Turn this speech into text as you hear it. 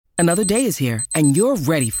Another day is here, and you're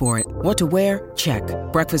ready for it. What to wear? Check.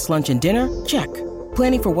 Breakfast, lunch, and dinner? Check.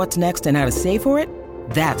 Planning for what's next and how to save for it?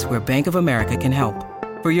 That's where Bank of America can help.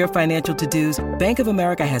 For your financial to-dos, Bank of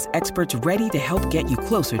America has experts ready to help get you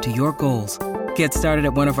closer to your goals. Get started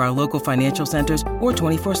at one of our local financial centers or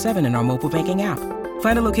 24/7 in our mobile banking app.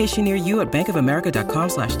 Find a location near you at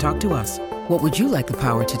bankofamerica.com/talktous. What would you like the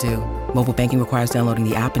power to do? Mobile banking requires downloading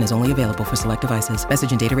the app and is only available for select devices.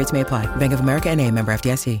 Message and data rates may apply. Bank of America N.A., member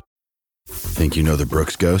FDIC. Think you know the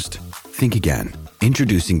Brooks Ghost? Think again.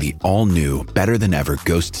 Introducing the all-new, better-than-ever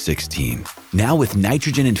Ghost 16. Now with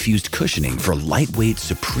nitrogen-infused cushioning for lightweight,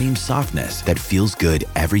 supreme softness that feels good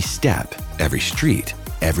every step, every street,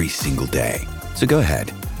 every single day. So go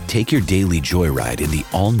ahead, take your daily joyride in the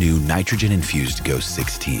all-new nitrogen-infused Ghost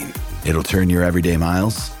 16. It'll turn your everyday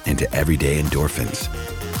miles into everyday endorphins.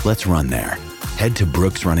 Let's run there. Head to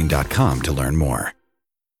brooksrunning.com to learn more.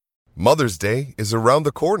 Mother's Day is around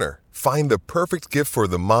the corner. Find the perfect gift for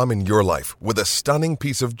the mom in your life with a stunning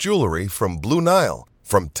piece of jewelry from Blue Nile.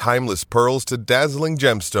 From timeless pearls to dazzling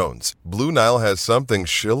gemstones, Blue Nile has something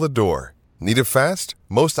she'll adore. Need it fast?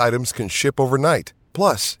 Most items can ship overnight.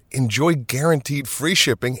 Plus, enjoy guaranteed free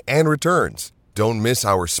shipping and returns. Don't miss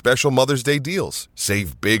our special Mother's Day deals.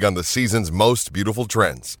 Save big on the season's most beautiful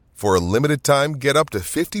trends. For a limited time, get up to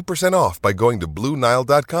 50% off by going to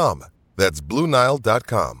BlueNile.com. That's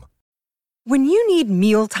BlueNile.com. When you need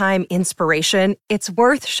mealtime inspiration, it's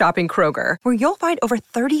worth shopping Kroger, where you'll find over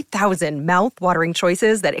 30,000 mouth-watering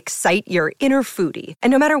choices that excite your inner foodie. And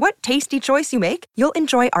no matter what tasty choice you make, you'll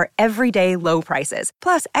enjoy our everyday low prices,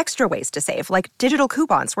 plus extra ways to save, like digital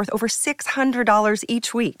coupons worth over $600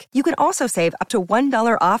 each week. You can also save up to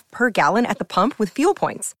 $1 off per gallon at the pump with fuel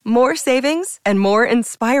points. More savings and more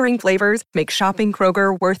inspiring flavors make shopping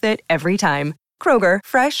Kroger worth it every time. Kroger,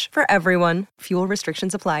 fresh for everyone. Fuel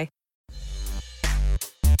restrictions apply.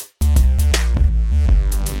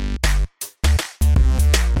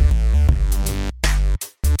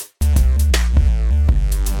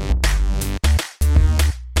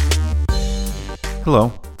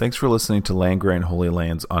 Hello, thanks for listening to Land Grant Holy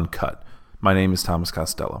Land's Uncut. My name is Thomas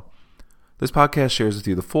Costello. This podcast shares with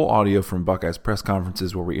you the full audio from Buckeyes press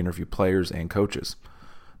conferences where we interview players and coaches.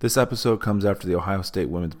 This episode comes after the Ohio State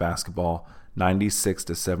women's basketball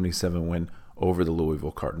 96-77 win over the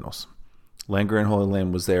Louisville Cardinals. Land Grant Holy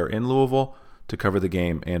Land was there in Louisville to cover the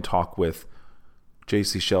game and talk with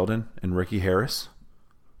J.C. Sheldon and Ricky Harris,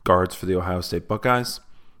 guards for the Ohio State Buckeyes,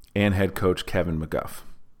 and head coach Kevin McGuff.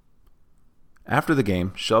 After the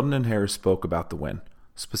game, Sheldon and Harris spoke about the win,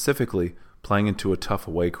 specifically playing into a tough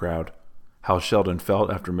away crowd, how Sheldon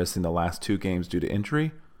felt after missing the last 2 games due to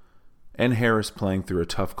injury, and Harris playing through a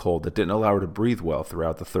tough cold that didn't allow her to breathe well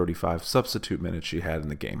throughout the 35 substitute minutes she had in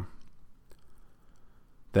the game.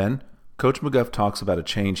 Then, Coach McGuff talks about a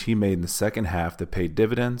change he made in the second half that paid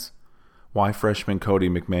dividends, why freshman Cody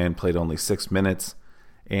McMahon played only 6 minutes,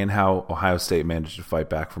 and how Ohio State managed to fight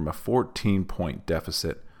back from a 14-point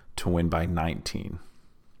deficit to win by 19.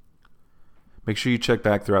 Make sure you check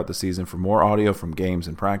back throughout the season for more audio from games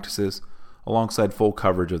and practices, alongside full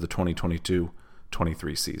coverage of the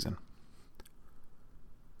 2022-23 season.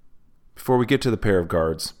 Before we get to the pair of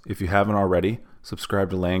guards, if you haven't already, subscribe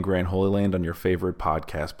to Land Grant Holy Land on your favorite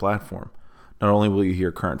podcast platform. Not only will you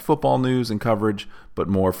hear current football news and coverage, but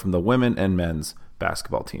more from the women and men's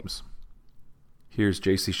basketball teams. Here's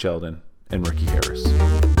J.C. Sheldon and Ricky Harris.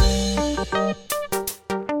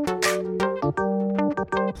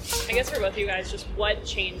 I guess for both of you guys, just what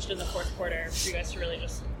changed in the fourth quarter for you guys to really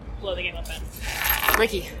just blow the game open?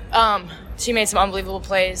 Ricky. She made some unbelievable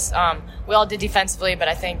plays. We all did defensively, but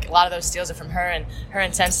I think a lot of those steals are from her and her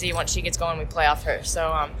intensity. Once she gets going, we play off her.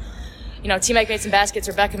 So, T-Mac made some baskets.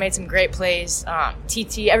 Rebecca made some great plays.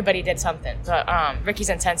 TT, everybody did something. But Ricky's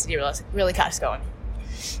intensity really got us going.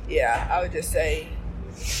 Yeah, I would just say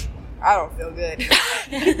I don't feel good.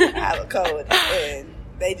 I have a cold, and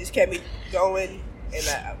they just kept me going, and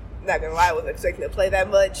I'm not going to lie, I wasn't expecting to play that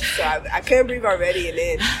much, so I couldn't breathe already, and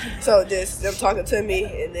then so just them talking to me,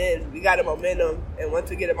 and then we got a momentum, and once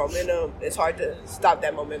we get a momentum, it's hard to stop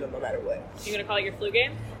that momentum no matter what. You going to call it your flu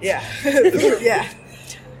game? Yeah. Yeah.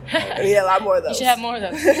 I need a lot more of those. You should have more of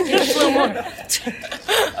those. You should have a little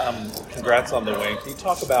more. Congrats on the win. Can you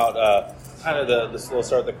talk about kind of the slow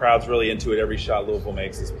start? The crowd's really into it. Every shot Louisville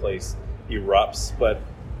makes, this place erupts. But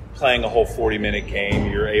playing a whole 40-minute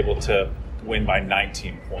game, you're able to win by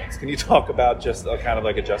 19 points. Can you talk about just kind of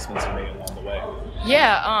like adjustments you made along the way?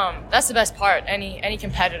 Yeah, that's the best part. Any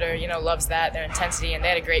competitor, loves that, their intensity, and they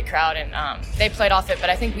had a great crowd, and they played off it, but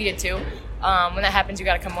I think we did too. When that happens, you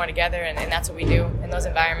got to come more together, and that's what we do in those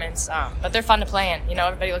environments. But they're fun to play in.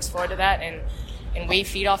 Everybody looks forward to that, and and we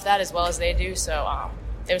feed off that as well as they do. So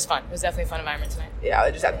it was fun. It was definitely a fun environment tonight. Yeah, I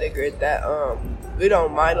would just have to agree with that. We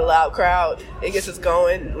don't mind a loud crowd. It gets us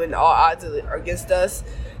going when all odds are against us,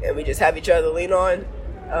 and we just have each other to lean on.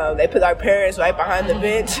 They put our parents right behind the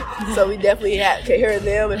bench, so we definitely could hear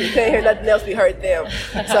them. If we couldn't hear nothing else, we heard them.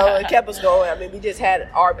 So it kept us going. I mean, we just had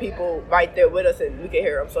our people right there with us, and we could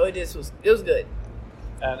hear them. So it was good.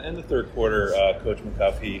 And in the third quarter, Coach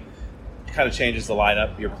McCuff, he kind of changes the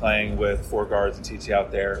lineup. You're playing with 4 guards and TT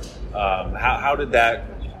out there. How did that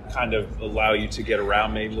kind of allow you to get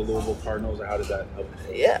around maybe the Louisville Cardinals, or how did that help?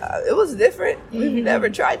 Yeah, it was different. We've never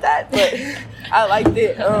tried that, but I liked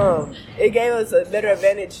it. It gave us a better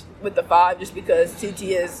advantage with the 5 just because TT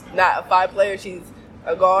is not a 5 player. She's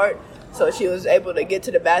a guard. So she was able to get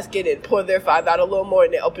to the basket and pull their 5 out a little more,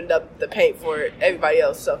 and it opened up the paint for everybody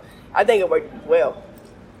else. So I think it worked well.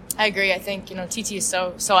 I agree. I think, TT is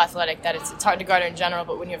so athletic that it's hard to guard her in general,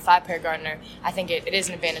 but when you have 5-pair guarding her, I think it is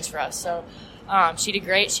an advantage for us. So she did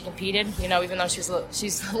great. She competed, even though she's a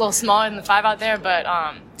little smaller than the 5 out there, but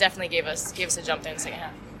definitely gave us a jump there in the second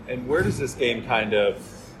half. And where does this game kind of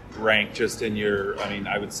rank just in your,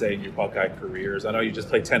 I would say in your Buckeye careers? I know you just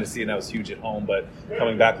played Tennessee and that was huge at home, but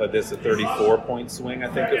coming back like this, a 34-point swing, I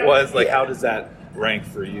think it was. How does that rank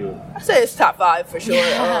for you? I'd say it's top 5 for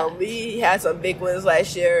sure. We had some big wins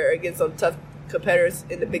last year against some tough competitors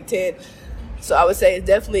in the Big Ten. So I would say it's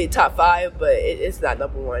definitely top 5, but it's not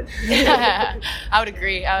number 1. I would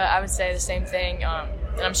agree. I would say the same thing.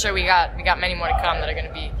 And I'm sure we got many more to come that are going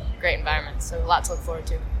to be great environments. So a lot to look forward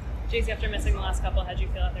to. JC, after missing the last couple, how'd you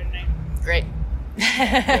feel out there tonight? Great.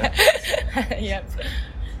 Yep.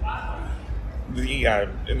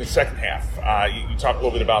 In the second half, you talked a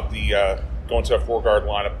little bit about the going to a 4-guard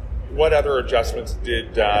lineup. What other adjustments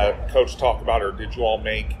did Coach talk about, or did you all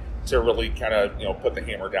make to really kind of put the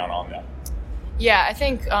hammer down on them? Yeah, I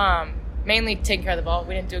think mainly taking care of the ball.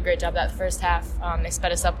 We didn't do a great job of that the first half. They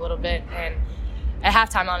sped us up a little bit, and at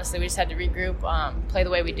halftime, honestly, we just had to regroup, play the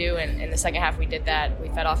way we do, and in the second half we did that. We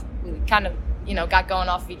fed off, we kind of, got going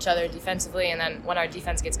off of each other defensively, and then when our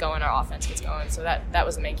defense gets going, our offense gets going. So that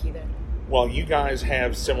was the main key there. Well, you guys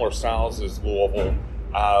have similar styles as Louisville.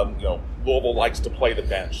 Louisville likes to play the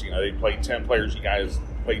bench. They played 10 players. You guys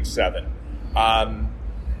played 7.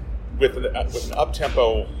 With an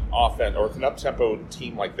up-tempo offense, or with an up-tempo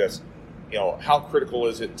team like this, how critical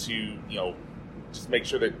is it to just make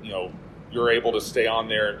sure that you're able to stay on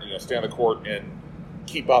there, stay on the court and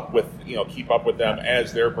keep up with them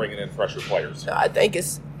as they're bringing in fresher players? I think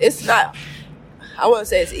it's not. I wouldn't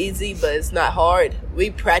say it's easy, but it's not hard. We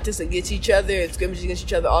practice against each other and scrimmage against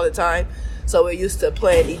each other all the time, so we're used to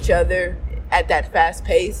playing each other at that fast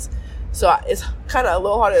pace. So it's kind of a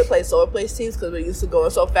little harder to play slower pace teams because we're used to going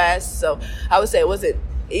so fast. So I would say it wasn't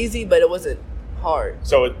easy, but it wasn't hard.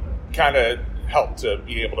 So it kind of helped to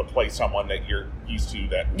be able to play someone that you're used to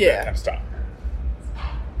that kind of stuff.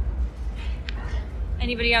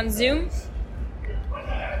 Anybody on Zoom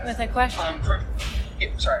with a question? For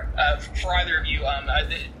either of you,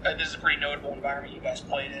 this is a pretty notable environment you guys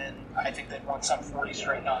played in. I think they've won some 40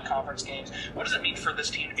 straight non-conference games. What does it mean for this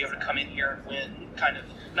team to be able to come in here and win, kind of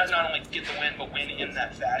not only get the win, but win in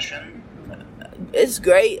that fashion? It's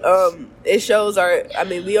great. It shows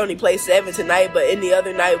we only played 7 tonight, but any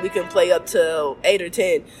other night we can play up to 8 or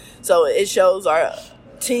 10. So it shows our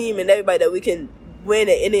team and everybody that we can win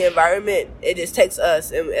in any environment. It just takes us,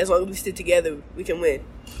 and as long as we stick together, we can win.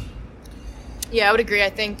 Yeah, I would agree. I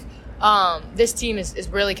think this team is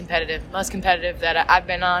really competitive, most competitive that I've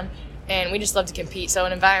been on, and we just love to compete. So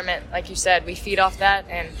an environment, like you said, we feed off that,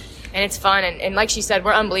 and it's fun. And like she said,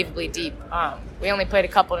 we're unbelievably deep. We only played a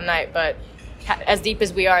couple tonight, but as deep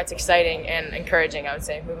as we are, it's exciting and encouraging, I would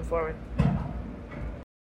say, moving forward.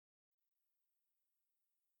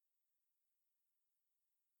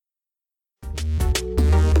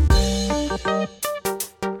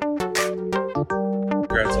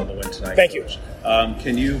 Congrats on the win tonight. Thank you.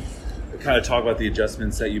 Can you kind of talk about the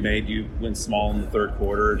adjustments that you made? You went small in the third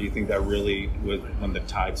quarter. Do you think that really was when the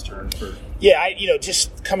tides turned for? Yeah,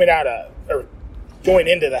 just coming out or going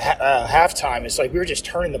into the halftime, it's like we were just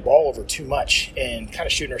turning the ball over too much and kind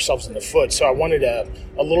of shooting ourselves in the foot. So I wanted a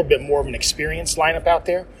little bit more of an experienced lineup out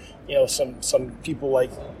there. Some people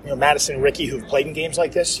like Madison and Ricky who've played in games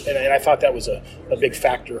like this, and I thought that was a big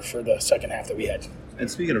factor for the second half that we had. And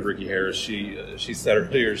speaking of Ricky Harris, she said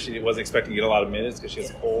earlier she wasn't expecting to get a lot of minutes because she has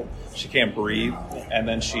a cold. She can't breathe, and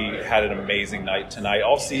then she had an amazing night tonight.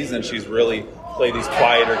 All season, she's really play these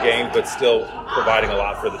quieter games, but still providing a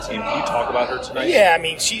lot for the team. Can you talk about her tonight? Yeah, I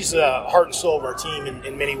mean, she's the heart and soul of our team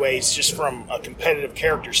in many ways, just from a competitive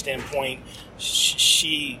character standpoint.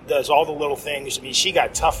 She does all the little things. I mean, she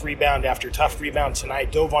got tough rebound after tough rebound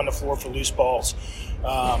tonight, dove on the floor for loose balls.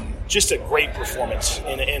 Just a great performance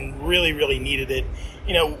and really, really needed it.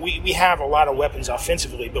 You know, we have a lot of weapons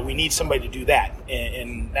offensively, but we need somebody to do that,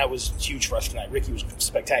 and that was huge for us tonight. Ricky was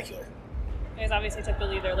spectacular. You guys obviously took the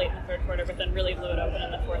lead there late in the third quarter, but then really blew it open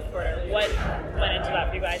in the fourth quarter. What went into that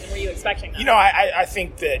for you guys, and were you expecting that? You know, I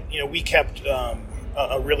think that, you know, we kept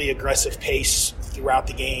a really aggressive pace throughout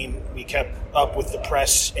the game. We kept up with the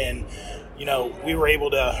press, and, you know, we were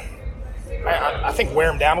able to, I think, wear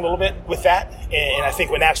them down a little bit with that. And I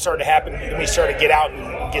think when that started to happen, then we started to get out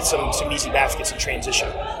and get some easy baskets in transition.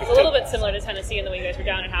 It's a little bit similar to Tennessee in the way you guys were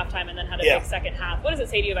down at halftime and then had a big second half. What does it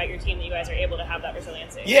say to you about your team that you guys are able to have that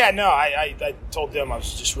resiliency? Yeah, no, I told them I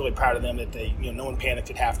was just really proud of them that they, you know, no one panicked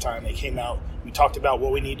at halftime. They came out. We talked about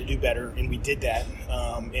what we need to do better, and we did that.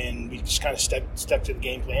 And we just kind of stuck to the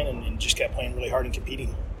game plan and just kept playing really hard and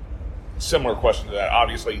competing. Similar question to that.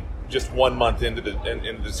 Obviously, just 1 month into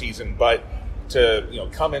the season, but to, you know,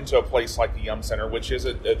 come into a place like the Yum Center, which is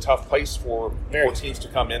a tough place for teams to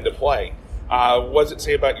come into play. What does it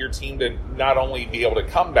say about your team to not only be able to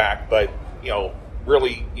come back, but, you know,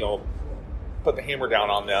 really, you know, put the hammer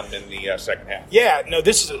down on them in the second half? Yeah, no,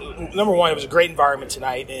 this is, number one, it was a great environment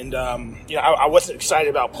tonight, and, you know, I wasn't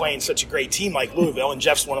excited about playing such a great team like Louisville, and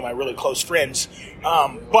Jeff's one of my really close friends,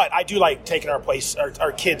 but I do like taking our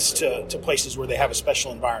kids to places where they have a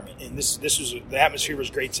special environment, and the atmosphere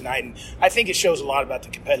was great tonight, and I think it shows a lot about the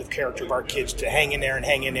competitive character of our kids to hang in there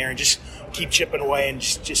and just keep chipping away and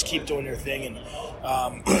just keep doing their thing, and,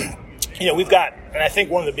 you know, and I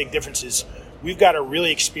think one of the big differences, we've got a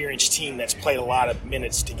really experienced team that's played a lot of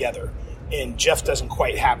minutes together, and Jeff doesn't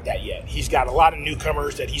quite have that yet. He's got a lot of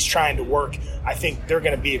newcomers that he's trying to work. I think they're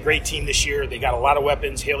going to be a great team this year. They got a lot of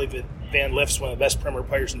weapons. Haley Van Lift's one of the best perimeter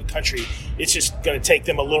players in the country. It's just going to take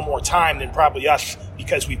them a little more time than probably us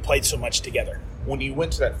because we've played so much together. When you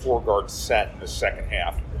went to that four-guard set in the second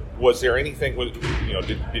half, was there anything, you know,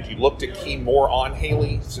 did you look to key more on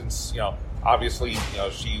Haley since, you know, obviously, you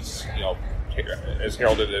know, she's, you know, as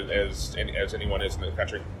heralded as anyone is in the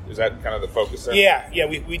country? Is that kind of the focus there? Yeah,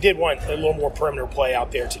 we did want a little more perimeter play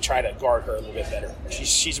out there to try to guard her a little bit better.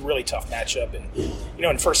 She's a really tough matchup, and, you know,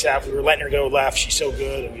 in the first half we were letting her go left. She's so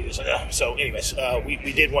good, and we just so anyways,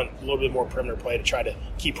 we did want a little bit more perimeter play to try to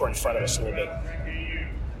keep her in front of us a little bit.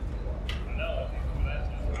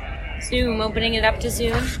 Zoom, opening it up to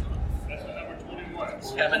Zoom.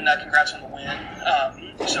 Kevin, congrats on the win.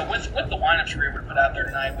 So with the lineups you were able to put out there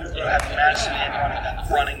tonight, we have Madison in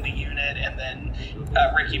running the unit, and then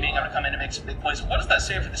Ricky being able to come in and make some big plays. What does that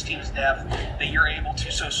say for this team's depth that you're able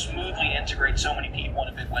to so smoothly integrate so many people in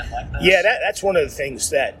a big win like this? Yeah, that's one of the things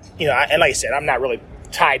that, you know, and like I said, I'm not really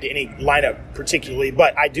tied to any lineup particularly,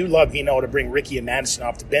 but I do love being able to bring Ricky and Madison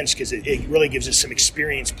off the bench because it really gives us some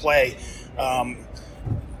experienced play. And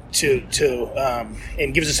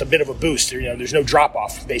gives us a bit of a boost. You know, there's no drop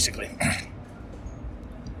off basically.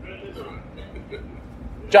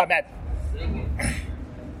 Job, Matt.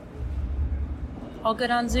 All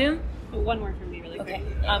good on Zoom? One more from me, really quick.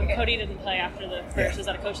 Cody didn't play after the first. Is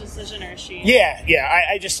that a coach's decision, or is she? Yeah.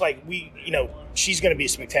 I just she's going to be a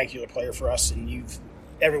spectacular player for us, and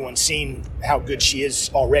everyone's seen how good she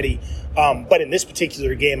is already. But in this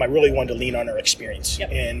particular game, I really wanted to lean on her experience.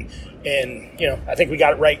 Yep. And you know, I think we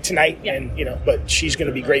got it right tonight. Yep. And, you know, but she's going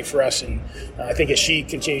to be great for us. And I think as she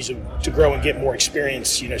continues to grow and get more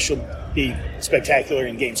experience, you know, she'll be spectacular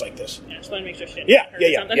in games like this. Yeah, just want to make sure she didn't hurt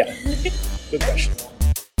or something. Yeah. Good question.